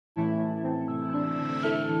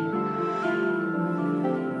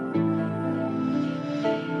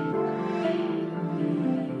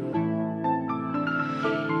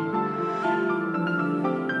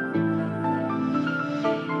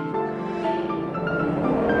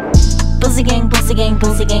Bussy gang, bussy gang,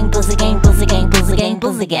 bussy gang, bussy gang, bussy gang, bussy gang,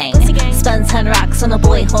 bussy gang. Spun 10 rocks on a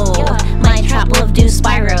boy hole. My trap love do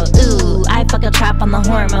spiro. Ooh, I fuck a trap on the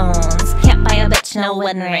hormones. Can't buy a bitch no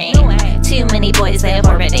wedding ring. Too many boys they have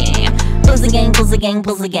already. Bussy gang, bussy gang,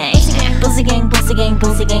 bussy gang. Bussy gang, bussy gang,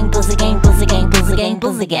 bussy gang, bussy gang, bussy gang, bussy gang,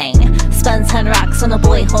 bussy gang. Spun 10 rocks on a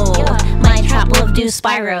boy hole. My trap love do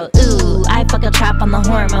spiro. Ooh, I fuck a trap on the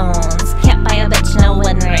hormones. Can't buy a bitch no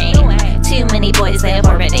wedding ring. Too many boys they have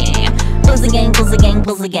already. Bussy gang, bussy gang,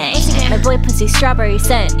 bussy gang. My boy pussy strawberry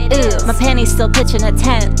scent. Ooh, my panties still pitchin a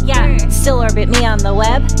tent. Yeah, still orbit me on the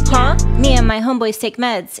web. Huh? Me and my homeboys take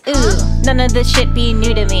meds. Ooh, none of this shit be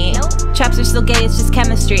new to me. Traps are still gay, it's just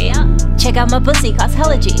chemistry. Check out my pussy, cause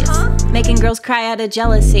hella G's. Making girls cry out of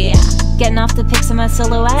jealousy. Getting off the pics of my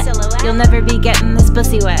silhouette. You'll never be getting this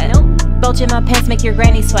pussy wet. Bulge in my pants make your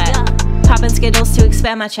granny sweat. Poppin' skittles to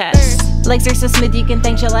expand my chest. Legs are so smooth you can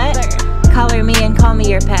thank Gillette. Collar me and call me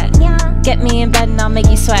your pet. Get me in bed and I'll make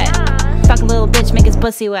you sweat. Fuck a little bitch, make his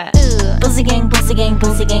pussy wet. Bussy gang, bussy gang,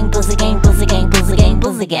 bussy gang, bussy gang, bussy gang, bussy gang,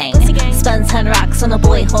 bussy gang. Spun 10 rocks on a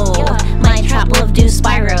boy hole. My trap love do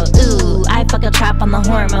spiro. Ooh, I fuck a trap on the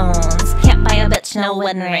hormones. Can't buy a bitch no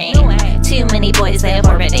wedding ring. Too many boys they have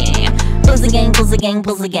already. Bussy gang, bussy gang,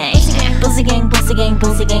 bussy gang. Bussy gang, bussy gang,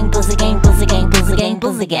 bussy gang, bussy gang, bussy gang, bussy gang,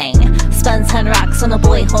 bussy gang. Spun 10 rocks on a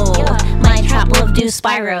boy hole. My trap love do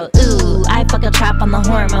spiro. Ooh, I fuck a trap on the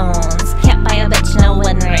hormones. Can't buy a bitch no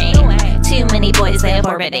wedding ring. Too many boys they have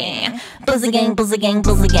already. Bussy gang, bussy gang,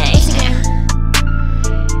 bussy gang.